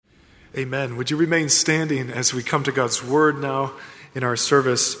Amen. Would you remain standing as we come to God's Word now in our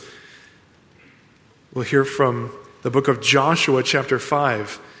service? We'll hear from the book of Joshua, chapter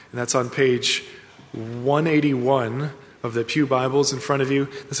 5, and that's on page 181 of the Pew Bibles in front of you.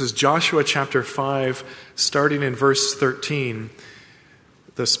 This is Joshua chapter 5, starting in verse 13.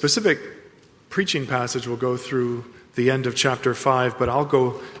 The specific preaching passage will go through the end of chapter 5, but I'll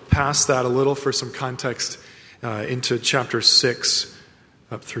go past that a little for some context into chapter 6.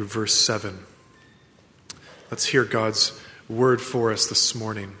 Up through verse 7. Let's hear God's word for us this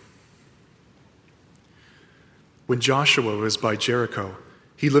morning. When Joshua was by Jericho,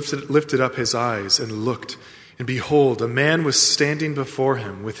 he lifted up his eyes and looked, and behold, a man was standing before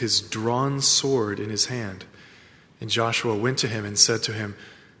him with his drawn sword in his hand. And Joshua went to him and said to him,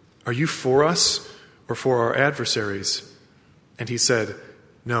 "Are you for us or for our adversaries?" And he said,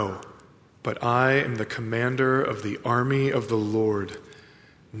 "No, but I am the commander of the army of the Lord.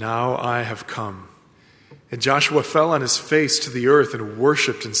 Now I have come." And Joshua fell on his face to the earth and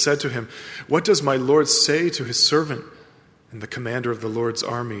worshipped and said to him, "What does my Lord say to his servant?" And the commander of the Lord's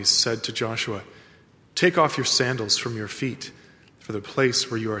armies said to Joshua, "Take off your sandals from your feet, for the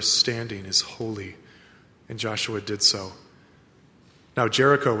place where you are standing is holy." And Joshua did so. Now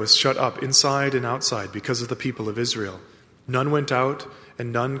Jericho was shut up inside and outside because of the people of Israel. None went out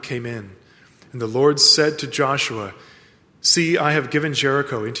and none came in. And the Lord said to Joshua, "See, I have given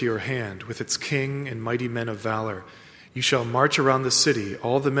Jericho into your hand, with its king and mighty men of valor. You shall march around the city,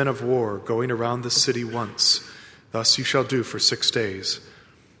 all the men of war, going around the city once. Thus you shall do for 6 days.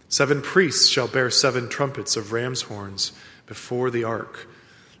 7 priests shall bear 7 trumpets of ram's horns before the ark.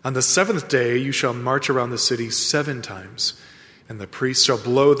 On the 7th day you shall march around the city 7 times. And the priests shall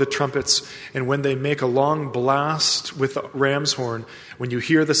blow the trumpets, and when they make a long blast with the ram's horn, when you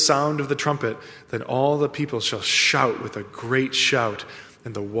hear the sound of the trumpet, then all the people shall shout with a great shout,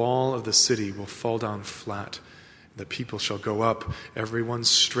 and the wall of the city will fall down flat. The people shall go up, every one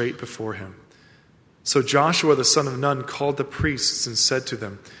straight before him." So Joshua the son of Nun called the priests and said to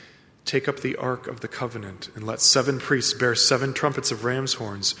them, "Take up the ark of the covenant, and let 7 priests bear 7 trumpets of ram's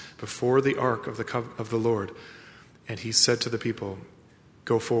horns before the ark of the Lord." And he said to the people,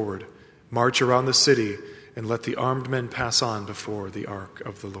 "Go forward, march around the city, and let the armed men pass on before the ark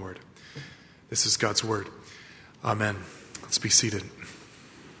of the Lord." This is God's word. Amen. Let's be seated.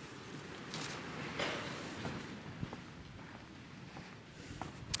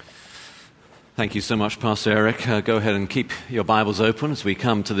 Thank you so much, Pastor Eric. Go ahead and keep your Bibles open as we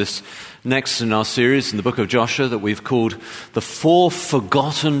come to this next in our series in the book of Joshua that we've called The 4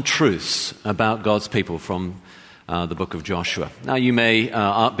 Forgotten Truths About God's People from the book of Joshua. Now you may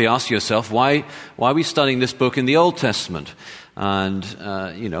be asking yourself, why are we studying this book in the Old Testament? And,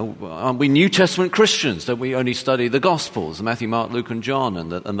 aren't we New Testament Christians? Don't we only study the Gospels, Matthew, Mark, Luke, and John,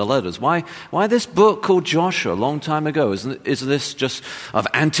 and the letters? Why this book called Joshua a long time ago? Is this just of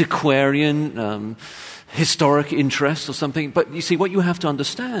antiquarian, historic interest or something? But you see, what you have to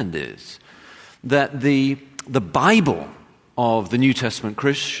understand is that the Bible of the New Testament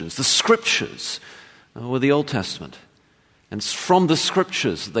Christians, the Scriptures, were the Old Testament. And from the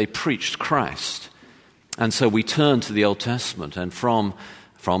Scriptures they preached Christ. And so we turn to the Old Testament, and from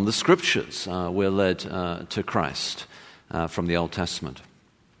the Scriptures we're led to Christ from the Old Testament.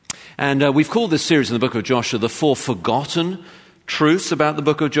 And we've called this series in the book of Joshua The 4 Forgotten Truths About the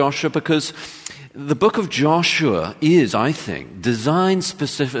book of Joshua, because the book of Joshua is, I think, designed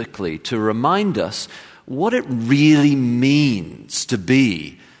specifically to remind us what it really means to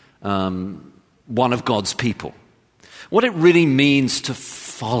be one of God's people. What it really means to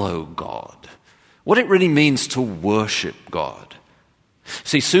follow God. What it really means to worship God.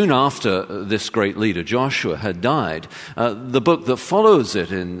 See, soon after this great leader Joshua had died, the book that follows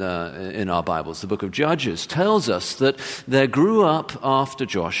it in our Bibles, the book of Judges, tells us that there grew up after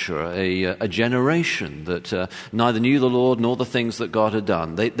Joshua a generation that neither knew the Lord nor the things that God had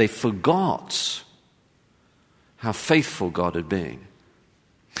done. They forgot how faithful God had been.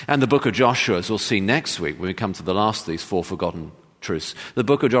 And the book of Joshua, as we'll see next week when we come to the last of these 4 forgotten truths, the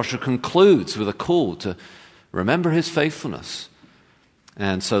book of Joshua concludes with a call to remember his faithfulness.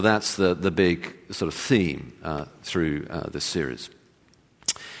 And so that's the big sort of theme through this series.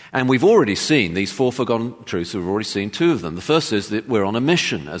 And we've already seen these 4 forgotten truths. We've already seen 2 of them. The first is that we're on a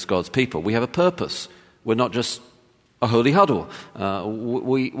mission as God's people. We have a purpose. We're not just a holy huddle.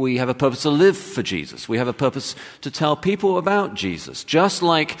 We have a purpose to live for Jesus. We have a purpose to tell people about Jesus. Just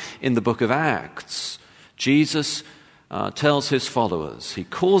like in the book of Acts, Jesus tells his followers, he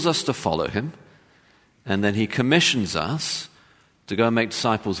calls us to follow him, and then he commissions us to go and make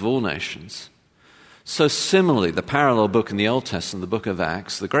disciples of all nations, So similarly, the parallel book in the Old Testament, the book of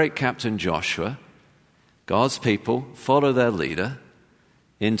Acts, the great captain Joshua, God's people follow their leader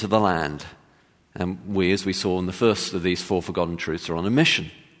into the land. And we, as we saw in the first of these 4 forgotten truths, are on a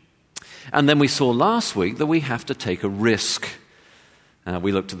mission. And then we saw last week that we have to take a risk.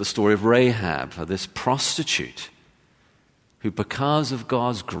 We looked at the story of Rahab, this prostitute, who because of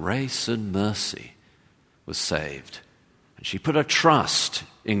God's grace and mercy was saved. And she put her trust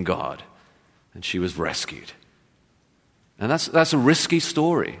in God, and she was rescued. And that's a risky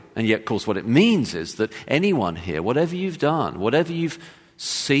story. And yet, of course, what it means is that anyone here, whatever you've done, whatever you've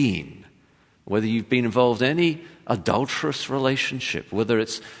seen, whether you've been involved in any adulterous relationship, whether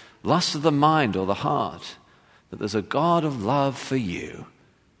it's lust of the mind or the heart, that there's a God of love for you,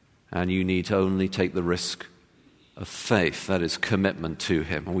 and you need to only take the risk of faith, that is commitment to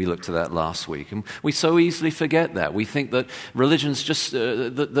him. And we looked at that last week. And we so easily forget that. We think that religion's just,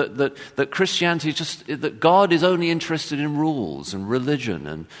 that Christianity just, that God is only interested in rules and religion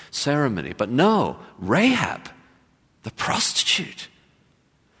and ceremony. But no, Rahab, the prostitute,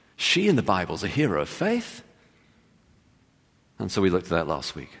 she in the Bible is a hero of faith. And so we looked at that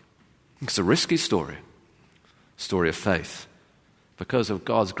last week. It's a risky story of faith, because of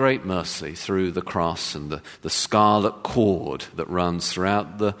God's great mercy through the cross and the scarlet cord that runs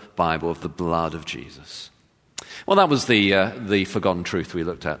throughout the Bible of the blood of Jesus. Well, that was the forgotten truth we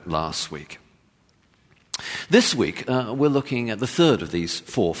looked at last week. This week, we're looking at the third of these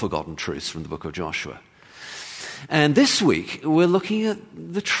 4 forgotten truths from the book of Joshua. And this week, we're looking at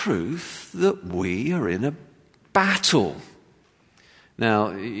the truth that we are in a battle.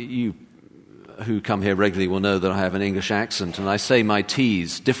 Now, you who come here regularly will know that I have an English accent, and I say my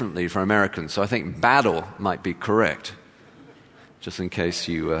T's differently from Americans, so I think battle might be correct, just in case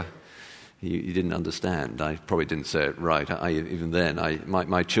you didn't understand. I probably didn't say it right.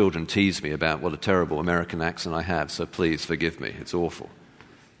 My children tease me about what a terrible American accent I have, so please forgive me. It's awful.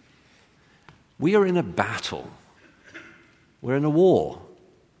 We are in a battle. We're in a war.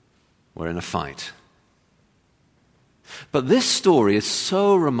 We're in a fight. But this story is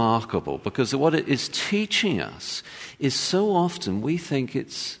so remarkable because what it is teaching us is so often we think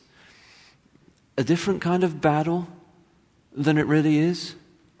it's a different kind of battle than it really is.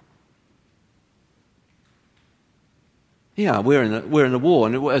 Yeah, we're in a war,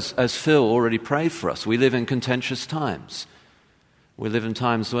 and as Phil already prayed for us, we live in contentious times. We live in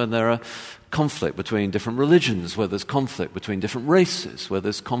times when there are conflict between different religions, where there's conflict between different races, where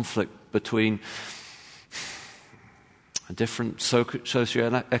there's conflict between different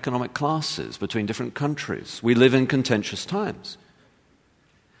socioeconomic classes, between different countries. We live in contentious times.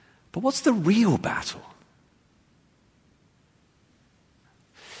 But what's the real battle?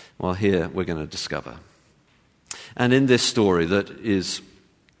 Well, here we're going to discover. And in this story that is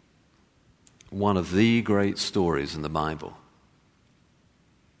one of the great stories in the Bible,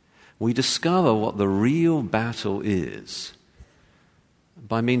 we discover what the real battle is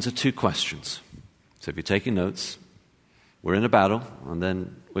by means of 2 questions. So if you're taking notes, we're in a battle, and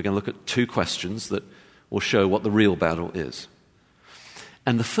then we're going to look at 2 questions that will show what the real battle is.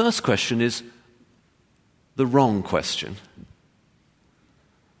 And the first question is the wrong question.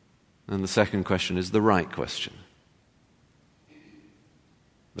 And the second question is the right question.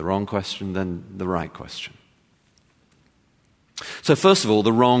 The wrong question, then the right question. So first of all,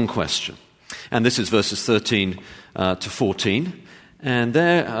 the wrong question. And this is verses 13 to 14. And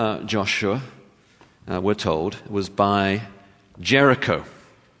there Joshua, we're told, was by Jericho.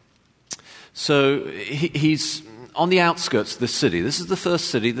 So he's on the outskirts of the city. This is the first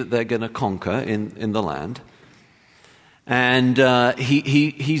city that they're going to conquer in the land. And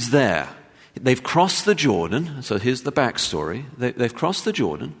he's there. They've crossed the Jordan. So here's the backstory. They've crossed the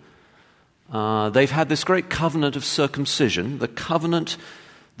Jordan. They've had this great covenant of circumcision. The covenant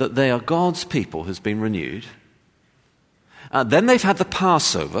that they are God's people has been renewed. Then they've had the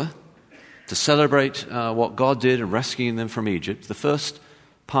Passover to celebrate what God did in rescuing them from Egypt, the first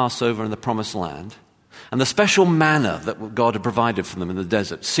Passover in the Promised Land. And the special manna that God had provided for them in the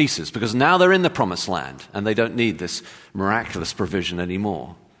desert ceases because now they're in the Promised Land and they don't need this miraculous provision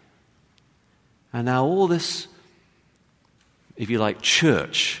anymore. And now all this, if you like,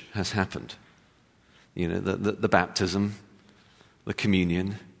 church has happened. You know, the baptism, the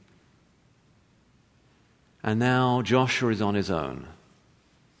communion. And now Joshua is on his own.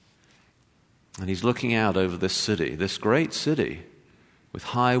 And he's looking out over this city, this great city with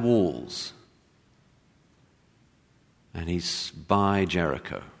high walls. And he's by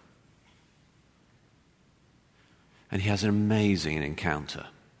Jericho. And he has an amazing encounter.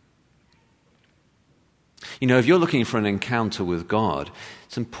 You know, if you're looking for an encounter with God,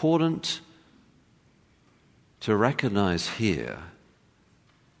 it's important to recognize here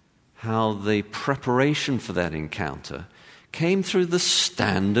how the preparation for that encounter came through the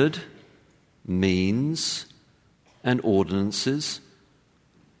standard means and ordinances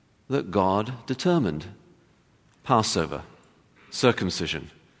that God determined. Passover,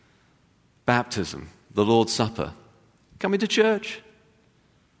 circumcision, baptism, the Lord's Supper, coming to church.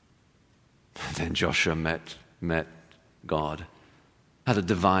 Then Joshua met God, had a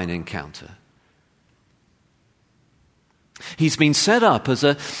divine encounter. He's been set up as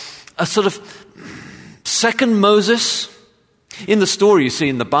a sort of second Moses. In the story you see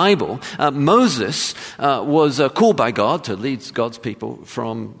in the Bible, Moses was called by God to lead God's people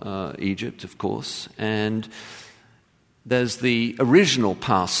from Egypt, of course. And there's the original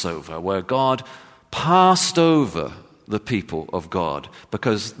Passover where God passed over the people of God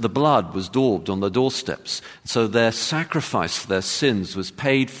because the blood was daubed on the doorsteps. So their sacrifice for their sins was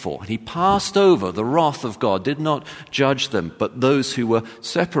paid for. And he passed over the wrath of God, did not judge them, but those who were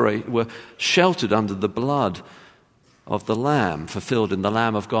separated were sheltered under the blood of the Lamb, fulfilled in the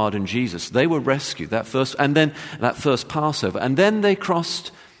Lamb of God and Jesus. They were rescued that first Passover. And then they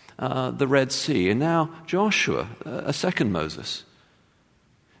crossed the Red Sea. And now Joshua, a second Moses.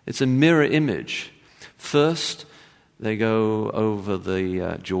 It's a mirror image. First, they go over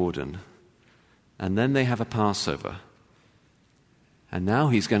the Jordan, and then they have a Passover. And now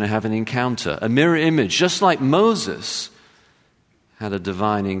he's going to have an encounter, a mirror image, just like Moses had a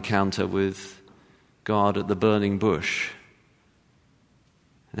divine encounter with God at the burning bush.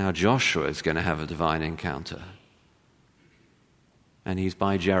 Now Joshua is going to have a divine encounter, and he's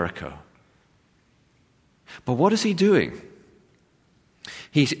by Jericho. But what is he doing?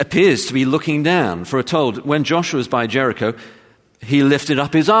 He appears to be looking down, for we're told when Joshua was by Jericho, he lifted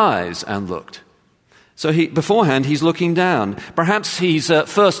up his eyes and looked. So beforehand, he's looking down. Perhaps he's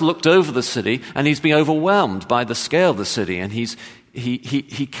first looked over the city and he's been overwhelmed by the scale of the city, and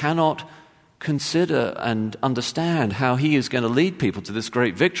he cannot consider and understand how he is going to lead people to this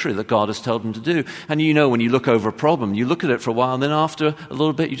great victory that God has told him to do. And you know, when you look over a problem, you look at it for a while, and then after a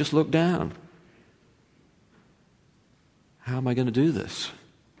little bit, you just look down. How am I going to do this?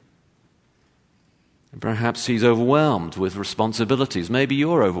 And perhaps he's overwhelmed with responsibilities. Maybe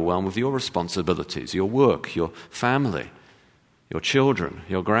you're overwhelmed with your responsibilities, your work, your family, your children,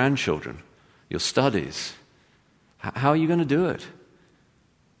 your grandchildren, your studies. How are you going to do it?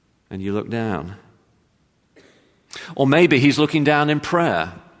 And you look down. Or maybe he's looking down in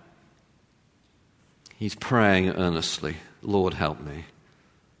prayer. He's praying earnestly, Lord, help me.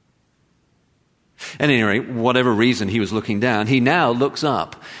 At any rate, whatever reason he was looking down, he now looks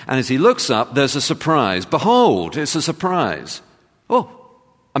up. And as he looks up, there's a surprise. Behold, it's a surprise. Oh,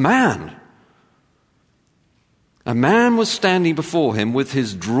 a man. A man was standing before him with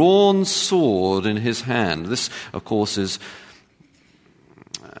his drawn sword in his hand. This, of course, is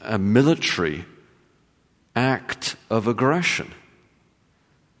a military act of aggression.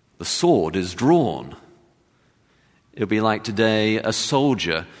 The sword is drawn. It would be like today a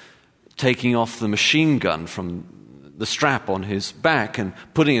soldier taking off the machine gun from the strap on his back and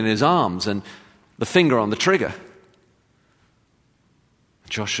putting it in his arms and the finger on the trigger.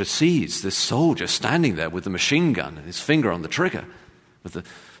 Joshua sees this soldier standing there with the machine gun and his finger on the trigger, with the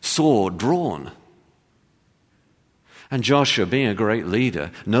sword drawn. And Joshua, being a great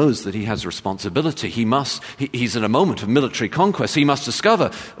leader, knows that he has responsibility. He's in a moment of military conquest. He must discover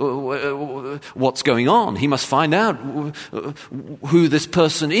what's going on. He must find out who this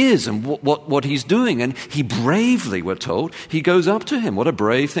person is and what he's doing. And he bravely, we're told, he goes up to him. What a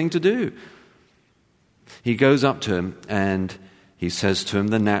brave thing to do. He goes up to him and he says to him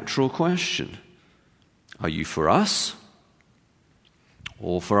the natural question: are you for us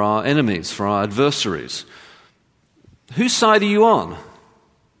or for our enemies, for our adversaries? Whose side are you on?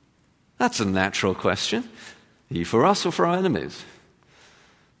 That's a natural question. Are you for us or for our enemies?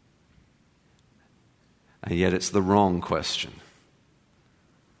 And yet it's the wrong question.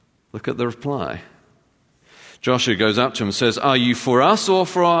 Look at the reply. Joshua goes up to him and says, are you for us or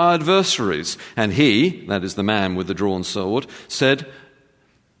for our adversaries? And he, that is the man with the drawn sword, said,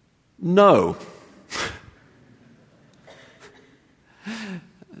 no.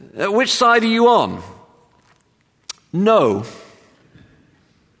 Which side are you on? No.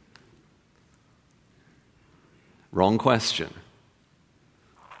 Wrong question.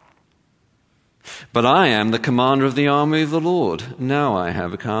 But I am the commander of the army of the Lord. Now I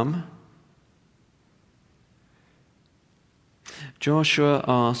have come. Joshua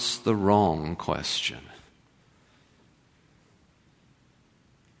asks the wrong question.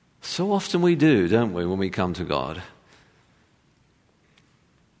 So often we do, don't we, when we come to God?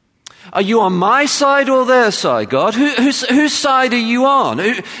 Are you on my side or their side, God? Whose side are you on?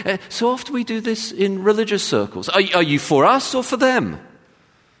 So often we do this in religious circles. Are you for us or for them?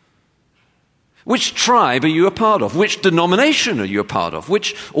 Which tribe are you a part of? Which denomination are you a part of?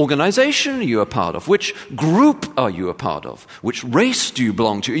 Which organization are you a part of? Which group are you a part of? Which race do you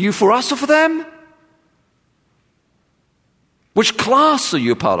belong to? Are you for us or for them? Which class are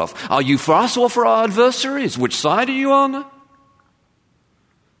you a part of? Are you for us or for our adversaries? Which side are you on?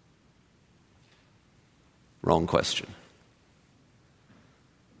 Wrong question.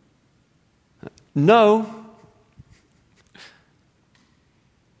 No.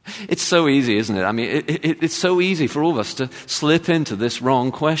 It's so easy, isn't it? I mean, it's so easy for all of us to slip into this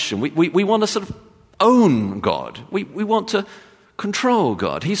wrong question. We want to sort of own God. We want to control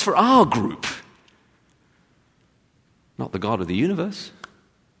God. He's for our group, not the God of the universe.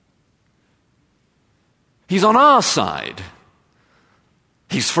 He's on our side.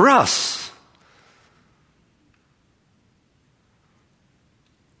 He's for us.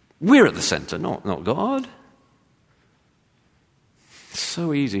 We're at the center, not God. It's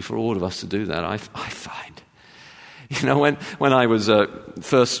so easy for all of us to do that, I find. You know, when I was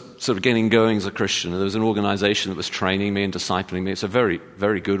first sort of getting going as a Christian, there was an organization that was training me and discipling me. It's a very,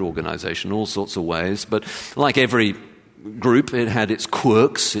 very good organization in all sorts of ways. But like every group, it had its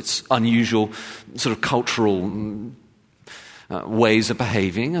quirks, its unusual sort of cultural ways of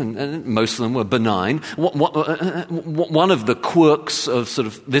behaving, and most of them were benign. One of the quirks of sort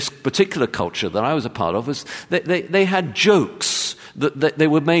of this particular culture that I was a part of was they had jokes that they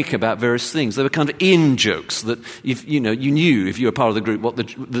would make about various things. They were kind of in-jokes that you knew if you were part of the group what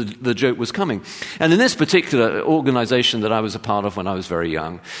the joke was coming. And in this particular organization that I was a part of when I was very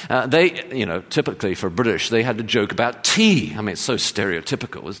young, they, typically for British, they had a joke about tea. I mean, it's so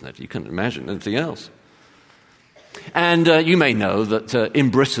stereotypical, isn't it? You couldn't imagine anything else. And you may know that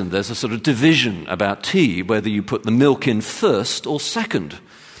in Britain there's a sort of division about tea, whether you put the milk in first or second.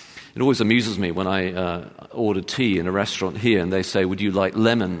 It always amuses me when I order tea in a restaurant here and they say, would you like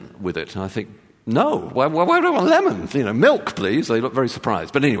lemon with it? And I think, no, why do I want lemon? Milk, please. They look very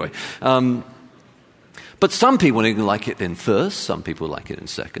surprised. But anyway, but some people like it in first, some people like it in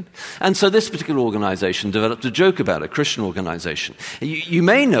second. And so this particular organization developed a joke about it, a Christian organization. You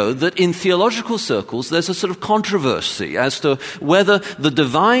may know that in theological circles there's a sort of controversy as to whether the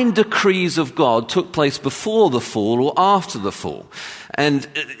divine decrees of God took place before the fall or after the fall. And,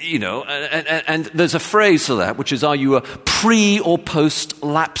 and there's a phrase for that, which is, are you a pre- or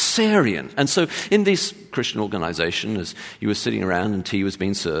post-lapsarian? And so in this Christian organization, as you were sitting around and tea was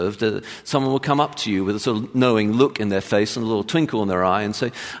being served, someone would come up to you with a sort of knowing look in their face and a little twinkle in their eye and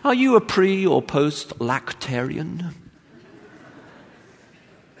say, are you a pre- or post-lactarian?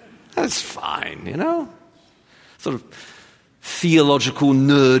 That's fine, Sort of theological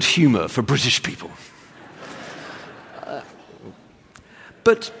nerd humor for British people.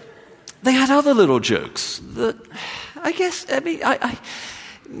 But they had other little jokes that,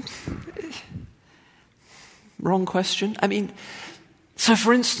 wrong question. So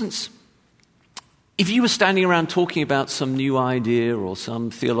for instance, if you were standing around talking about some new idea or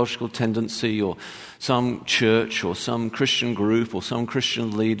some theological tendency or some church or some Christian group or some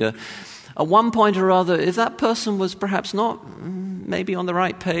Christian leader, at one point or other, if that person was perhaps not maybe on the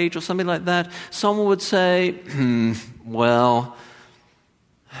right page or something like that, someone would say, well,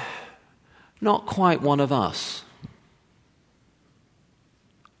 not quite one of us.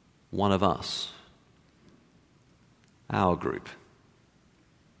 One of us. Our group.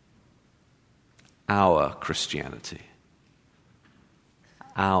 Our Christianity.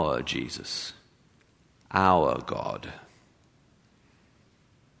 Our Jesus. Our God.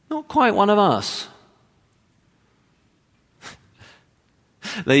 Not quite one of us.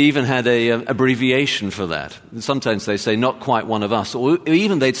 They even had an abbreviation for that. Sometimes they say, not quite one of us. Or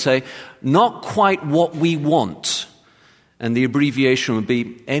even they'd say, not quite what we want. And the abbreviation would be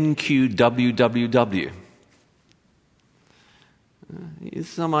NQWWW.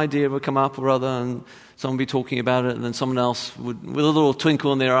 Some idea would come up or other, and someone would be talking about it, and then someone else would, with a little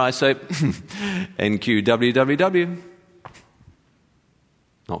twinkle in their eye, say, NQWWW.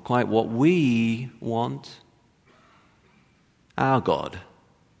 Not quite what we want. Our God.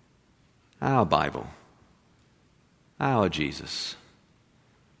 Our Bible, our Jesus,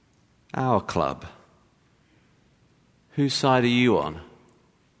 our club. Whose side are you on?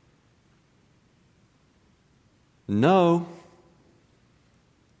 No.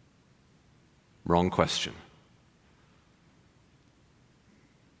 Wrong question.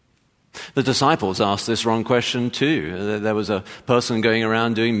 The disciples asked this wrong question too. There was a person going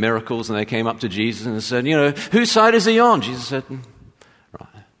around doing miracles and they came up to Jesus and said, whose side is he on? Jesus said,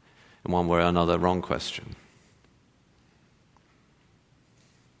 right. one way or another, wrong question.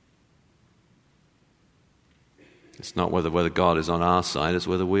 It's not whether God is on our side, it's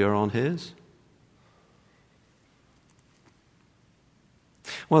whether we are on his.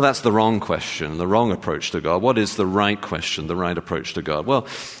 Well, that's the wrong question, the wrong approach to God. What is the right question, the right approach to God? Well,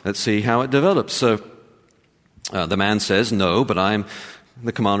 let's see how it develops. So the man says, "No, but I'm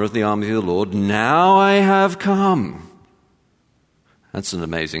the commander of the army of the Lord. Now I have come." That's an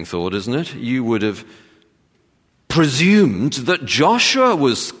amazing thought, isn't it? You would have presumed that Joshua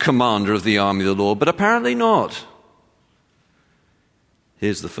was commander of the army of the Lord, but apparently not.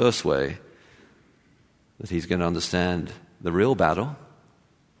 Here's the first way that he's going to understand the real battle.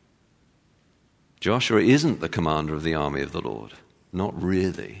 Joshua isn't the commander of the army of the Lord. Not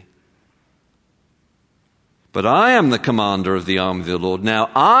really. But I am the commander of the army of the Lord.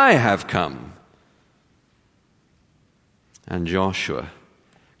 Now I have come. And Joshua,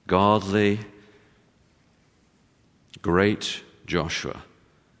 godly, great Joshua,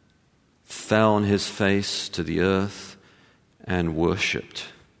 fell on his face to the earth and worshipped.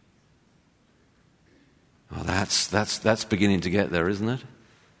 Oh, that's beginning to get there, isn't it?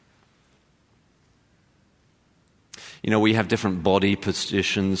 You know, we have different body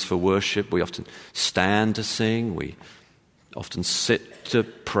positions for worship. We often stand to sing. We often sit to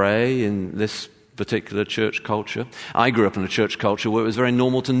pray in this particular church culture. I grew up in a church culture where it was very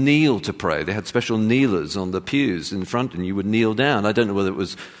normal to kneel to pray. They had special kneelers on the pews in front, and you would kneel down. I don't know whether it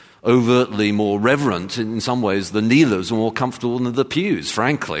was overtly more reverent. In some ways, the kneelers were more comfortable than the pews,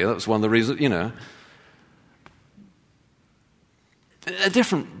 frankly. That was one of the reasons,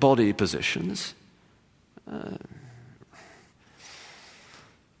 different body positions.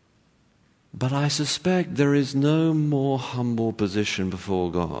 But I suspect there is no more humble position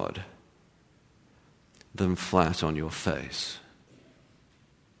before God than flat on your face.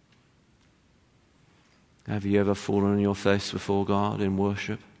 Have you ever fallen on your face before God in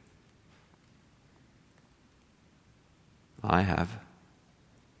worship? I have.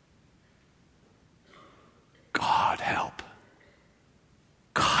 God help.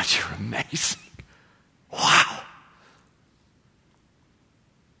 God, you're amazing. Wow.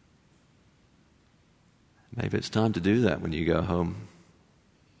 Maybe it's time to do that when you go home.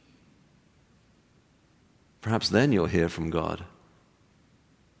 Perhaps then you'll hear from God.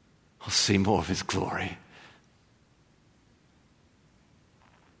 I'll see more of his glory.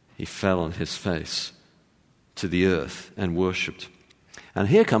 He fell on his face to the earth and worshipped. And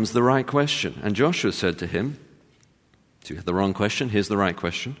here comes the right question. And Joshua said to him, so you had the wrong question, here's the right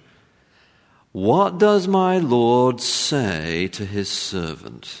question. What does my Lord say to his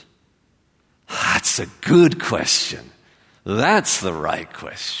servant? That's a good question. That's the right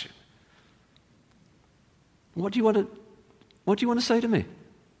question. What do you want to say to me?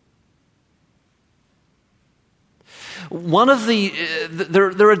 One of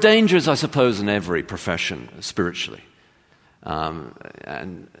there are dangers, I suppose, in every profession spiritually,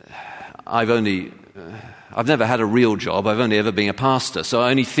 and I've never had a real job. I've only ever been a pastor, so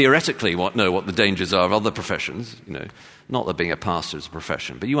I only theoretically know what the dangers are of other professions. Not that being a pastor is a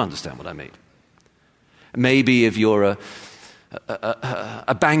profession, but you understand what I mean. Maybe if you're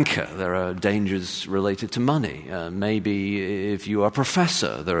a banker, there are dangers related to money. Maybe if you are a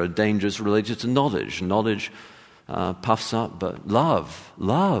professor, there are dangers related to knowledge. Knowledge puffs up, but love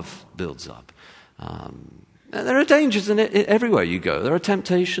builds up. There are dangers in it everywhere you go. There are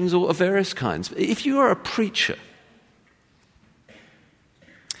temptations of various kinds. If you are a preacher,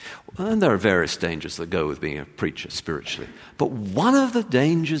 and there are various dangers that go with being a preacher spiritually, but one of the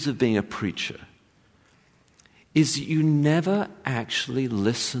dangers of being a preacher is that you never actually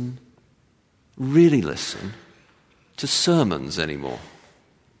really listen to sermons anymore.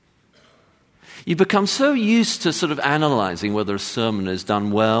 You become so used to sort of analyzing whether a sermon is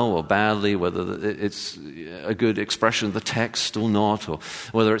done well or badly, whether it's a good expression of the text or not, or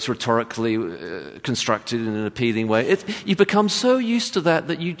whether it's rhetorically constructed in an appealing way. You become so used to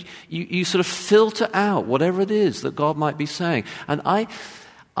that you sort of filter out whatever it is that God might be saying. And I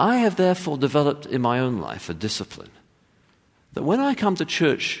have therefore developed in my own life a discipline that when I come to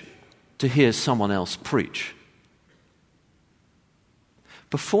church to hear someone else preach,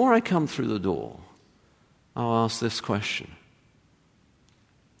 before I come through the door, I'll ask this question.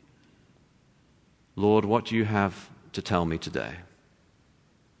 Lord, what do you have to tell me today?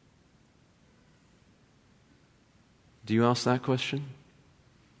 Do you ask that question?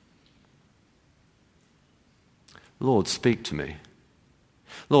 Lord, speak to me.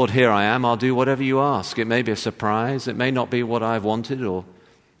 Lord, here I am. I'll do whatever you ask. It may be a surprise. It may not be what I've wanted or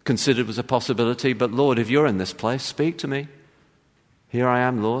considered was a possibility. But Lord, if you're in this place, speak to me. Here I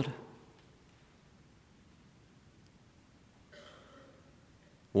am, Lord.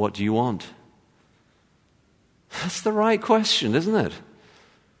 What do you want? That's the right question, isn't it?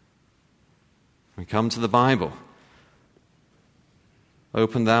 We come to the Bible.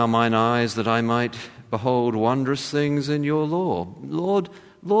 Open thou mine eyes that I might behold wondrous things in your law.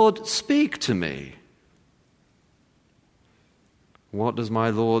 Lord, speak to me. What does my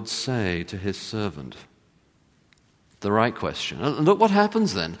Lord say to his servant? The right question. Look what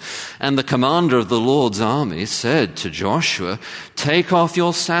happens then. And the commander of the Lord's army said to Joshua, take off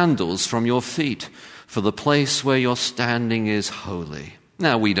your sandals from your feet, for the place where you're standing is holy.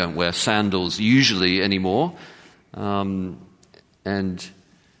 Now, we don't wear sandals usually anymore.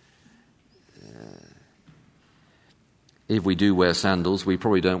 If we do wear sandals, we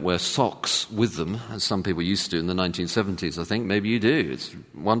probably don't wear socks with them, as some people used to in the 1970s, I think. Maybe you do. It's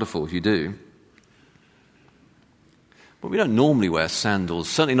wonderful if you do. But we don't normally wear sandals,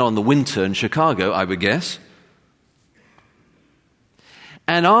 certainly not in the winter in Chicago, I would guess.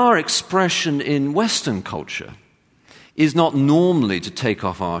 And our expression in Western culture is not normally to take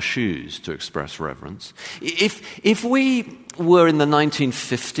off our shoes to express reverence. If we were in the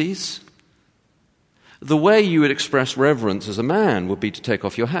 1950s, the way you would express reverence as a man would be to take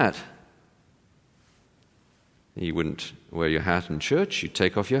off your hat. You wouldn't wear your hat in church, you'd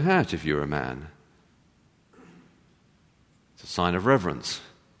take off your hat if you're a man. It's a sign of reverence.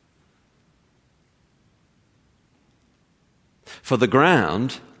 For the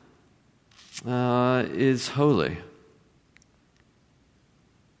ground is holy.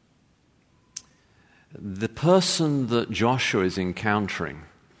 The person that Joshua is encountering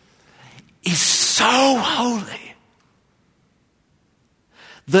is so holy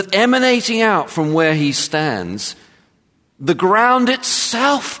that emanating out from where he stands, the ground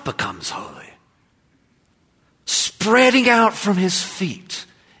itself becomes holy. Spreading out from his feet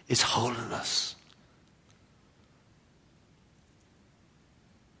is holiness.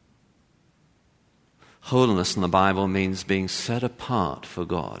 Holiness in the Bible means being set apart for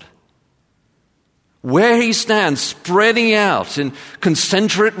God. Where he stands, spreading out in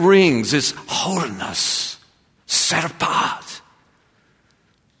concentric rings, is holiness, set apart.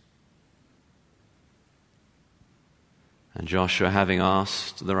 And Joshua, having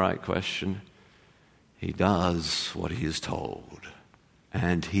asked the right question, he does what he is told,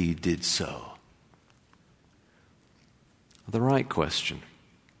 and he did so. The right question.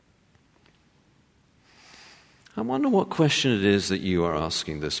 I wonder what question it is that you are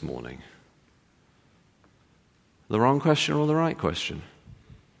asking this morning. The wrong question or the right question?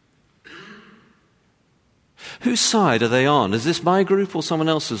 Whose side are they on? Is this my group or someone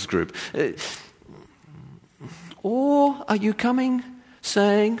else's group? Or are you coming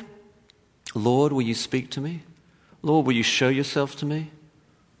saying, Lord, will you speak to me? Lord, will you show yourself to me?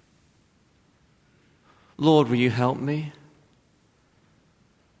 Lord, will you help me?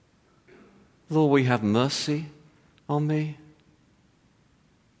 Lord, will you have mercy on me?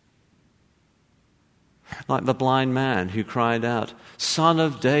 Like the blind man who cried out, Son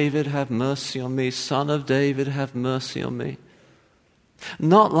of David, have mercy on me. Son of David, have mercy on me.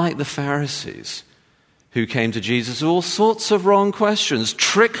 Not like the Pharisees who came to Jesus with all sorts of wrong questions,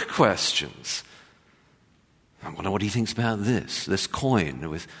 trick questions. I wonder what he thinks about this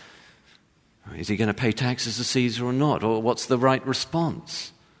coin. Is he going to pay taxes to Caesar or not? Or what's the right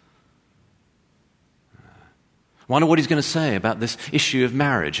response? I wonder what he's going to say about this issue of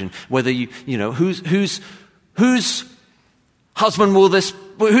marriage and whether whose husband will this,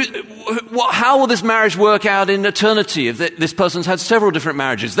 how will this marriage work out in eternity if this person's had several different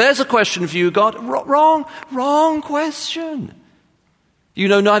marriages? There's a question for you, God. Wrong question. You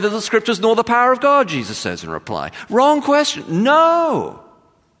know neither the scriptures nor the power of God, Jesus says in reply. Wrong question. No.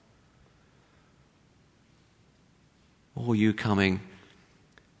 Or you coming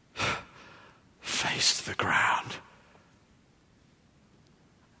face to the ground.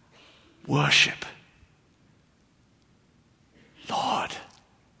 Worship. Lord,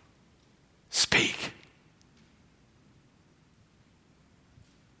 speak.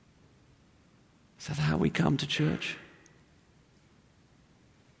 Is that how we come to church?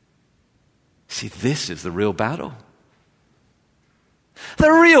 See, this is the real battle.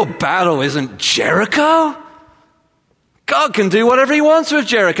 The real battle isn't Jericho. God can do whatever he wants with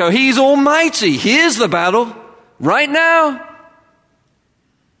Jericho. He's almighty. Here's the battle right now.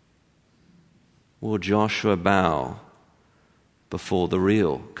 Will Joshua bow before the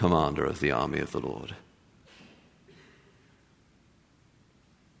real commander of the army of the Lord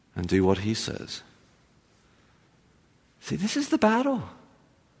and do what he says? See, this is the battle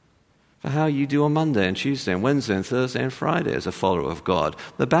for how you do on Monday and Tuesday and Wednesday and Thursday and Friday as a follower of God.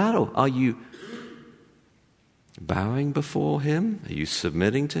 The battle, are you bowing before him? Are you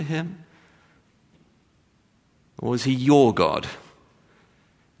submitting to him? Or is he your God,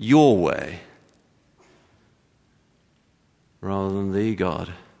 your way, rather than the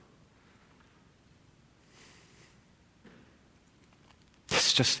God?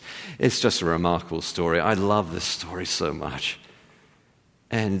 It's just a remarkable story. I love this story so much.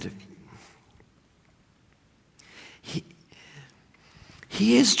 And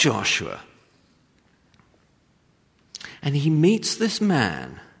he is Joshua. And he meets this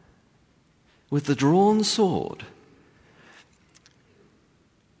man with the drawn sword.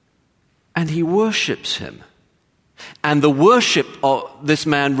 And he worships him. And the worship of this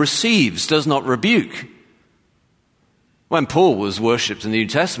man receives, does not rebuke. When Paul was worshipped in the New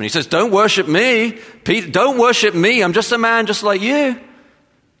Testament, he says, don't worship me. Peter, don't worship me. I'm just a man just like you.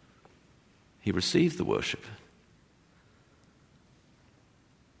 He received the worship.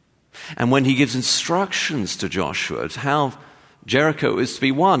 And when he gives instructions to Joshua as how Jericho is to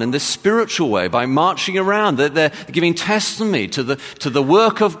be won in this spiritual way, by marching around, they're giving testimony to the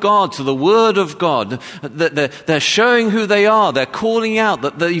work of God, to the word of God. They're showing who they are. They're calling out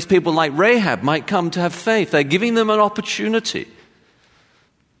that these people like Rahab might come to have faith. They're giving them an opportunity.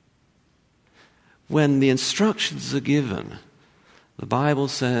 When the instructions are given, the Bible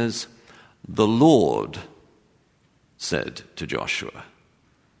says, the Lord said to Joshua,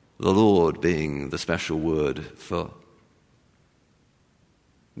 the Lord being the special word for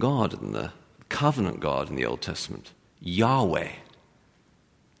God and the covenant God in the Old Testament, Yahweh,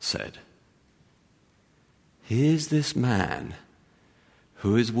 said, here's this man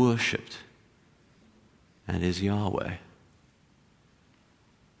who is worshipped and is Yahweh.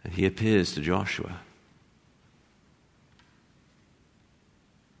 And he appears to Joshua.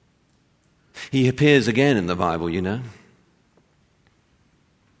 He appears again in the Bible, you know.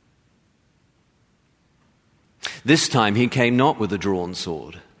 This time he came not with a drawn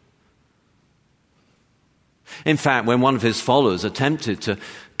sword. In fact, when one of his followers attempted to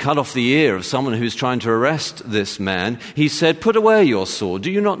cut off the ear of someone who's trying to arrest this man, he said, put away your sword. Do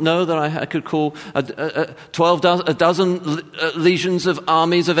you not know that I could call a dozen legions of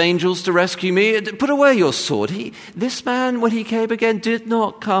armies of angels to rescue me? Put away your sword. This man, when he came again, did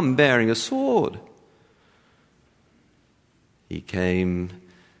not come bearing a sword. He came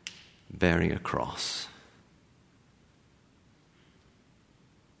bearing a cross,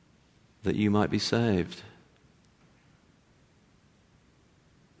 that you might be saved.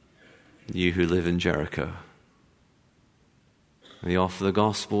 You who live in Jericho. The offer of the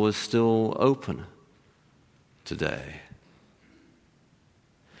gospel is still open today.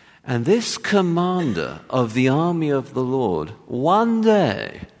 And this commander of the army of the Lord one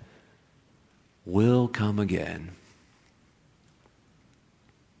day will come again.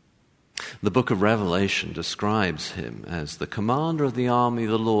 The book of Revelation describes him as the commander of the army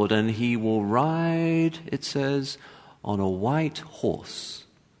of the Lord, and he will ride, it says, on a white horse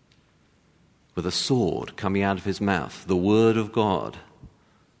with a sword coming out of his mouth, the word of God,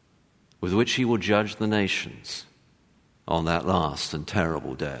 with which he will judge the nations on that last and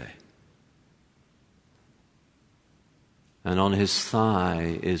terrible day. And on his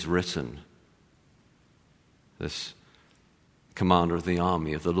thigh is written, this commander of the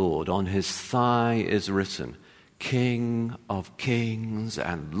army of the Lord, on his thigh is written, King of kings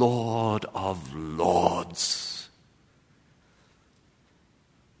and Lord of lords.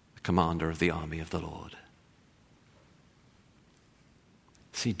 The commander of the army of the Lord.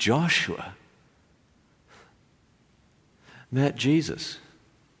 See, Joshua met Jesus,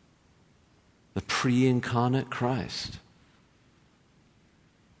 the pre-incarnate Christ.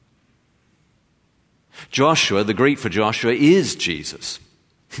 Joshua, the Greek for Joshua, is Jesus.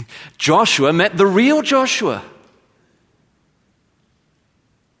 Joshua met the real Joshua.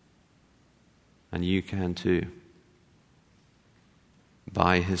 And you can too,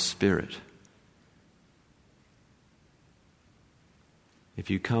 by his Spirit. If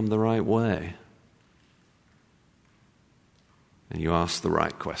you come the right way and you ask the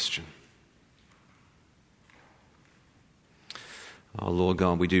right question. Oh, Lord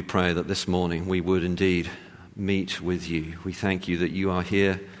God, we do pray that this morning we would indeed meet with you. We thank you that you are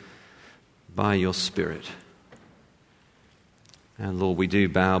here by your Spirit. And Lord, we do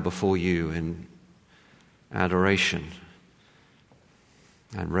bow before you in adoration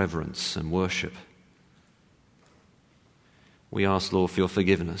and reverence and worship. We ask, Lord, for your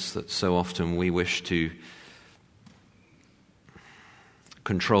forgiveness that so often we wish to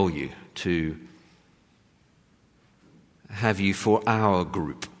control you, to have you for our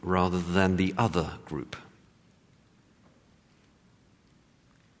group rather than the other group.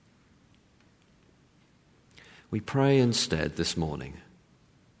 We pray instead this morning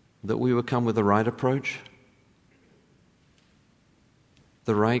that we would come with the right approach,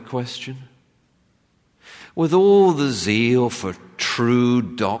 the right question, with all the zeal for true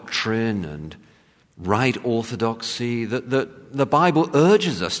doctrine and right orthodoxy that the Bible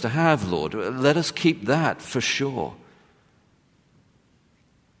urges us to have, Lord. Let us keep that for sure.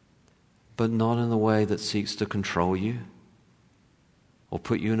 But not in a way that seeks to control you or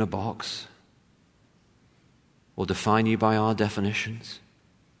put you in a box or define you by our definitions.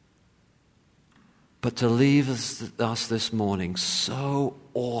 But to leave us this morning so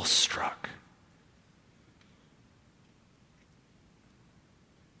awestruck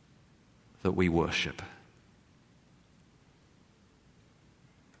that we worship.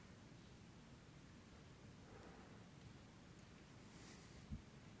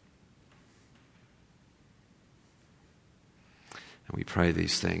 And we pray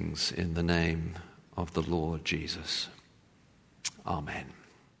these things in the name of the Lord Jesus. Amen.